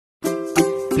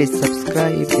Please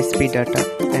subscribe Speed Data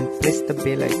and press the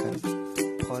bell icon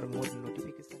for more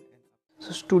notification.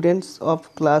 So students of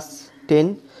class 10,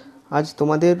 আজ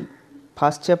তোমাদের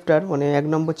first chapter মানে 1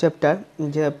 নম্বর chapter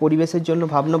যে পরিবেশের জন্য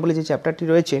ভাবনা বলে যে চ্যাপ্টারটি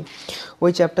রয়েছে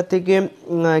ওই চ্যাপ্টার থেকে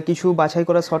কিছু বাছাই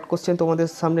করা শর্ট কোশ্চেন তোমাদের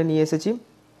সামনে নিয়ে এসেছি।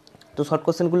 তো শর্ট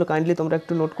কোশ্চেনগুলো কাইন্ডলি তোমরা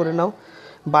একটু নোট করে নাও।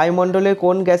 বায়ুমণ্ডলে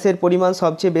কোন গ্যাসের পরিমাণ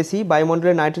সবচেয়ে বেশি?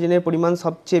 বায়ুমণ্ডলে নাইট্রোজেনের পরিমাণ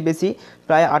সবচেয়ে বেশি,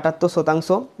 প্রায়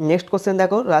 78%। নেক্সট কোশ্চেন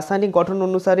দেখো, রাসায়নিক গঠন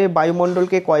অনুসারে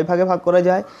বায়ুমণ্ডলকে কয় ভাগে ভাগ করা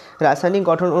যায়? রাসায়নিক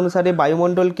গঠন অনুসারে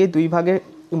বায়ুমণ্ডলকে 2 ভাগে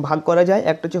ভাগ করা যায়,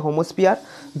 একটা হচ্ছে হোমোস্ফিয়ার,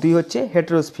 2 হচ্ছে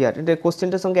হেটেরোস্ফিয়ার। এটা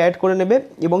কোশ্চেনটার সঙ্গে অ্যাড করে নেবে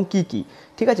এবং কি কি,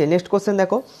 ঠিক আছে। নেক্সট কোশ্চেন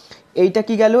দেখো, এইটা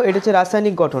কি গেল, এটা হচ্ছে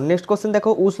রাসায়নিক গঠন। নেক্সট কোশ্চেন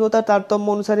দেখো, উষ্ণতার তারতম্য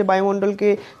অনুসারে বায়ুমণ্ডলকে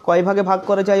কয় ভাগে ভাগ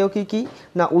করা যায় ও কি কি?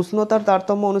 না, উষ্ণতার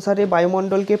তারতম্য অনুসারে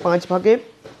বায়ুমণ্ডলকে 5 ভাগে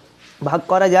ভাগ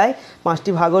করা যায়।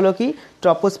 5টি ভাগ হলো কি?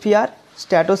 ট্রপোস্ফিয়ার,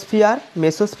 স্ট্র্যাটোস্ফিয়ার,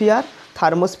 মেসোস্ফিয়ার,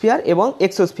 থার্মোস্ফিয়ার এবং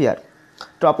exosphere.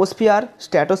 Troposphere,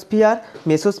 stratosphere,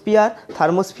 mesosphere,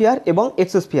 thermosphere এবং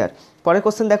এক্সোস্ফিয়ার। পরের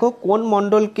কোশ্চেন দেখো, কোন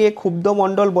মণ্ডলকে ক্ষুব্ধ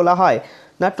মণ্ডল বলা হয়?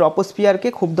 না, ট্রপোস্ফিয়ারকে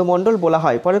ক্ষুব্ধ মণ্ডল বলা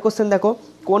হয়। পরের কোশ্চেন দেখো,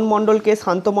 কোন মণ্ডলকে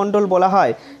শান্ত মণ্ডল বলা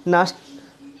হয়? না,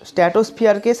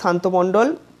 স্ট্র্যাটোস্ফিয়ারকে শান্ত মণ্ডল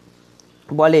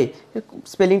বলে।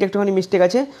 স্পেলিংটা একটুখানি মিস্টেক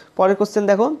আছে। পরের কোশ্চেন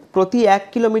দেখো, প্রতি 1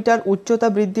 কিলোমিটার উচ্চতা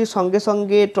বৃদ্ধির সঙ্গে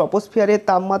সঙ্গে ট্রপোস্ফিয়ারের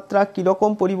তাপমাত্রা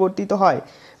কীরকম পরিবর্তিত হয়?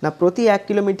 না, প্রতি 1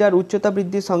 কিলোমিটার উচ্চতা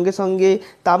বৃদ্ধির সঙ্গে সঙ্গে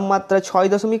তাপমাত্রা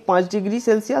 6.5 ডিগ্রি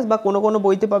সেলসিয়াস বা কোনো কোনো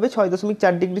বইতে পাবে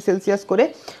 6.4 ডিগ্রি সেলসিয়াস করে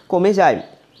কমে যায়।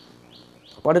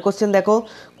 পরের কোশ্চেন দেখো,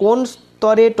 কোন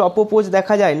স্তরে ট্রপোপোজ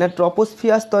দেখা যায়? না,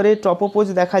 ট্রপোস্ফিয়ার স্তরে ট্রপোপোজ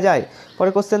দেখা যায়।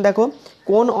 পরের কোশ্চেন দেখো,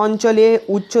 কোন অঞ্চলে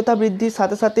উচ্চতা বৃদ্ধির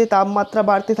সাথে সাথে তাপমাত্রা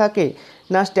বাড়তে থাকে?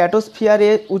 না, স্ট্র্যাটোস্ফিয়ারে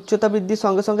উচ্চতা বৃদ্ধির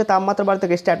সঙ্গে সঙ্গে তাপমাত্রা বাড়তে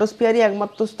থাকে। স্ট্র্যাটোস্ফিয়ারই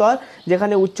একমাত্র স্তর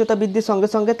যেখানে উচ্চতা বৃদ্ধির সঙ্গে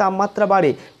সঙ্গে তাপমাত্রা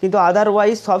বাড়ে, কিন্তু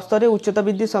আদারওয়াইজ সব স্তরে উচ্চতা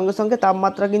বৃদ্ধির সঙ্গে সঙ্গে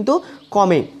তাপমাত্রা কিন্তু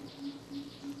কমে।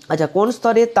 আচ্ছা, কোন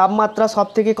স্তরের তাপমাত্রা সব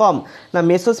থেকে কম? না,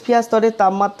 মেসোস্ফিয়ার স্তরের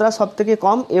তাপমাত্রা সব থেকে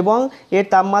কম এবং এর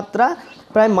তাপমাত্রা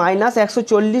প্রায়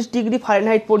 -140 ডিগ্রি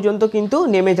ফারেনহাইট পর্যন্ত কিন্তু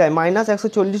নেমে যায়।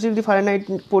 -140 ডিগ্রি ফারেনহাইট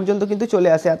পর্যন্ত কিন্তু চলে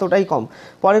আসে, এতটাই কম।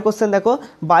 পরের কোশ্চেন দেখো,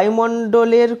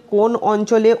 বায়ুমণ্ডলের কোন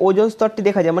অঞ্চলে ওজোন স্তরটি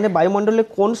দেখা যায়? মানে বায়ুমণ্ডলের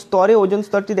কোন স্তরে ওজোন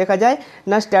স্তরটি দেখা যায়?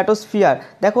 না, স্ট্র্যাটোস্ফিয়ার।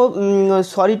 দেখো,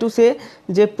 সরি টু সে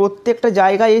যে প্রত্যেকটা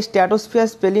জায়গায় এই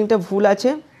স্ট্র্যাটোস্ফিয়ার স্পেলিংটা ভুল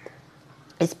আছে,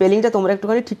 এই স্পেলিংটা তোমরা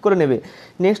একটুখানি ঠিক করে নেবে।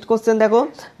 নেক্সট কোশ্চেন দেখো,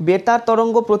 বেতার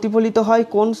তরঙ্গ প্রতিফলিত হয়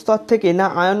কোন স্তর থেকে? না,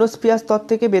 আয়নোস্ফিয়ার স্তর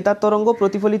থেকে বেতার তরঙ্গ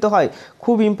প্রতিফলিত হয়।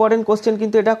 খুব ইম্পর্টেন্ট কোশ্চেন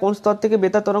কিন্তু এটা, কোন স্তর থেকে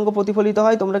বেতার তরঙ্গ প্রতিফলিত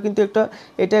হয়। তোমরা কিন্তু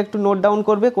এটা একটু নোট ডাউন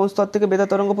করবে, কোন স্তর থেকে বেতার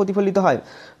তরঙ্গ প্রতিফলিত হয়।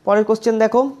 পরের কোশ্চেন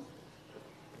দেখো,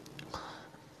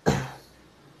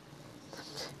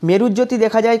 মেরুজ্যোতি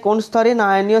দেখা যায় কোন স্তরে? না,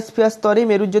 আয়নোস্ফিয়ার স্তরে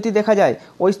মেরুজ্যোতি দেখা যায়,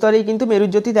 ওই স্তরেই কিন্তু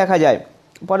মেরুজ্যোতি দেখা যায়।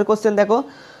 পরের কোশ্চেন দেখো,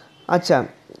 আচ্ছা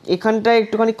এখানটায়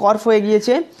একটুখানি কর্ফ হয়ে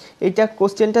গিয়েছে। এইটা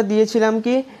কোশ্চেনটা দিয়েছিলাম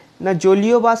কি না,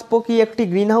 জলীয় বাষ্প কি একটি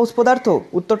গ্রিন হাউস পদার্থ?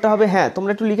 উত্তরটা হবে হ্যাঁ।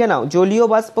 তোমরা একটু লিখে নাও, জলীয়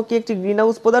বাষ্প কি একটি গ্রিন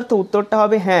হাউস পদার্থ? উত্তরটা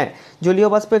হবে হ্যাঁ, জলীয়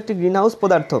বাষ্প একটি গ্রিন হাউস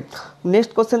পদার্থ।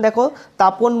 নেক্সট কোশ্চেন দেখো,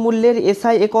 তাপন মূল্যের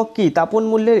এসআই একক কি? তাপন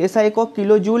মূল্যের এসআই একক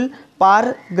কিলোজুল পার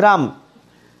গ্রাম।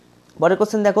 পরের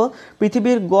কোশ্চেন দেখো,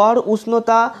 পৃথিবীর গড়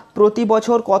উষ্ণতা প্রতি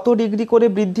বছর কত ডিগ্রি করে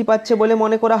বৃদ্ধি পাচ্ছে বলে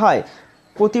মনে করা হয়?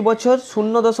 প্রতি বছর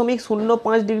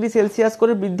 0.05 ডিগ্রি সেলসিয়াস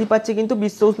করে বৃদ্ধি পাচ্ছে, কিন্তু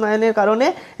বিশ্ব উষ্ণায়নের কারণে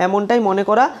এমনটাই মনে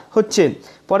করা হচ্ছে।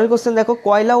 পরের কোশ্চেন দেখো,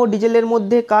 কয়লা ও ডিজেলের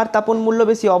মধ্যে কার তাপন মূল্য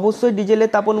বেশি? অবশ্যই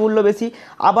ডিজেলের তাপন মূল্য বেশি।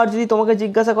 আবার যদি তোমাকে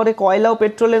জিজ্ঞাসা করে কয়লা ও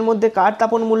পেট্রোলের মধ্যে কার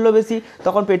তাপন মূল্য বেশি,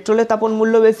 তখন পেট্রোলের তাপন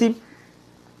মূল্য বেশি।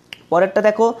 পরেরটা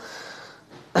দেখো,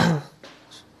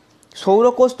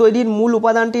 সৌরকোষ তৈরির মূল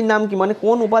উপাদানটির নাম কি? মানে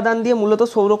কোন উপাদান দিয়ে মূলত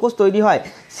সৌরকোষ তৈরি হয়?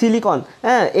 সিলিকন।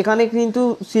 হ্যাঁ, এখানে কিন্তু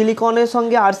সিলিকনের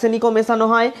সঙ্গে আর্সেনিকও মেশানো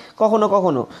হয় কখনো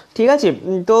কখনো, ঠিক আছে।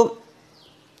 তো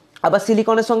আবার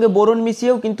সিলিকনের সঙ্গে বোরন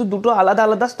মিশিয়েও কিন্তু দুটো আলাদা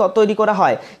আলাদা স্তর তৈরি করা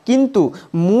হয়, কিন্তু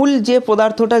মূল যে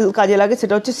পদার্থটা কাজে লাগে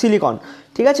সেটা হচ্ছে সিলিকন,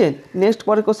 ঠিক আছে। নেক্সট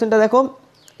পরের কোশ্চেনটা দেখো,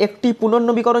 একটি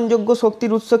পুনর্নবীকরণযোগ্য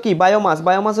শক্তির উৎস কি? বায়োমাস।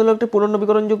 বায়োমাস হলো একটি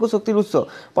পুনর্নবীকরণযোগ্য শক্তির উৎস।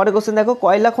 পরের কোশ্চেন দেখো,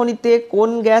 কয়লা খনিতে কোন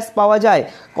গ্যাস পাওয়া যায়?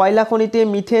 কয়লা খনিতে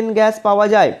মিথেন গ্যাস পাওয়া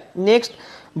যায়। নেক্সট,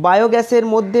 বায়োগ্যাসের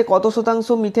মধ্যে কত শতাংশ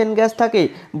মিথেন গ্যাস থাকে?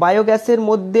 বায়োগ্যাসের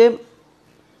মধ্যে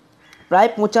প্রায়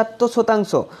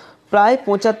 75%, প্রায়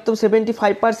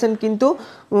 75% কিন্তু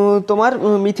তোমার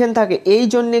মিথেন থাকে। এই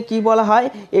জন্যে কি বলা হয়?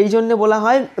 এই জন্যে বলা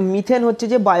হয় মিথেন হচ্ছে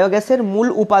যে বায়োগ্যাসের মূল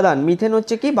উপাদান। মিথেন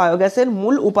হচ্ছে কি? বায়োগ্যাসের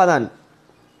মূল উপাদান।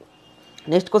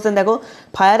 নেক্সট কোশ্চেন দেখো,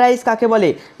 ফায়ার আইস কাকে বলে?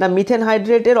 না, মিথেন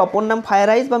হাইড্রেটের অপর নাম ফায়ার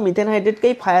আইস বা মিথেন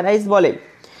হাইড্রেটকেই ফায়ার আইস বলে।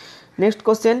 নেক্সট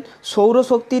কোশ্চেন,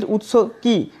 সৌরশক্তির উৎস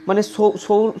কি? মানে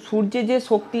সূর্যে যে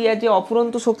শক্তি, যে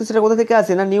অফুরন্ত শক্তি, সেটা কোথা থেকে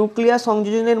আসে? না, নিউক্লিয়ার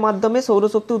সংযোজনের মাধ্যমে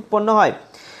সৌরশক্তি উৎপন্ন হয়।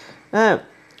 হ্যাঁ,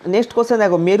 নেক্সট কোশ্চেন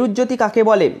দেখো, মেরুজ্যোতি কাকে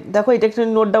বলে? দেখো এটা একটু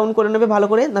নোট ডাউন করে নেবে ভালো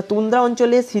করে। না, তুন্দ্রা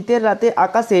অঞ্চলে শীতের রাতে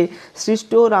আকাশে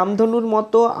সৃষ্ট রামধনুর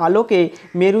মতো আলোকে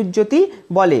মেরুজ্যোতি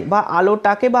বলে, বা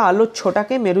আলোটাকে বা আলোর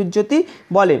ছোটাকে মেরুজ্যোতি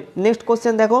বলে। নেক্সট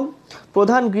কোশ্চেন দেখো,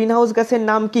 প্রধান গ্রিনহাউস গ্যাসের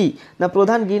নাম কি? না,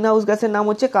 প্রধান গ্রিনহাউস গ্যাসের নাম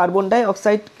হচ্ছে carbon die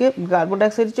অক্সাইডকে, carbon die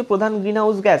oxide হচ্ছে প্রধান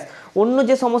গ্রিনহাউস গ্যাস। অন্য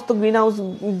যে সমস্ত গ্রিনহাউস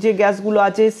যে গ্যাসগুলো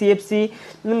আছে, সিএফসি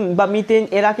বা মিথেন,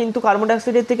 এরা কিন্তু কার্বন ডাই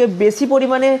অক্সাইডের থেকে বেশি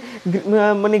পরিমাণে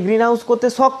মানে গ্রিনহাউস করতে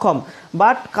সক্ষম,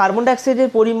 বাট কার্বন ডাই অক্সাইডের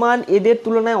পরিমাণ এদের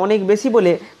তুলনায় অনেক বেশি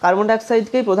বলে কার্বন ডাই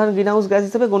অক্সাইডকেই প্রধান গ্রিনহাউস গ্যাস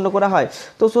হিসেবে গণ্য করা হয়।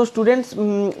 তো সো স্টুডেন্টস,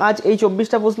 আজ এই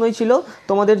 24টা প্রশ্নই ছিল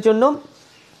তোমাদের জন্য।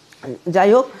 যাই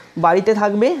হোক, বাড়িতে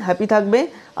থাকবে, হ্যাপি থাকবে,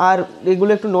 আর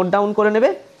এগুলো একটু নোট ডাউন করে নেবে।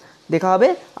 দেখা হবে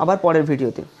আবার পরের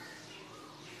ভিডিওতে।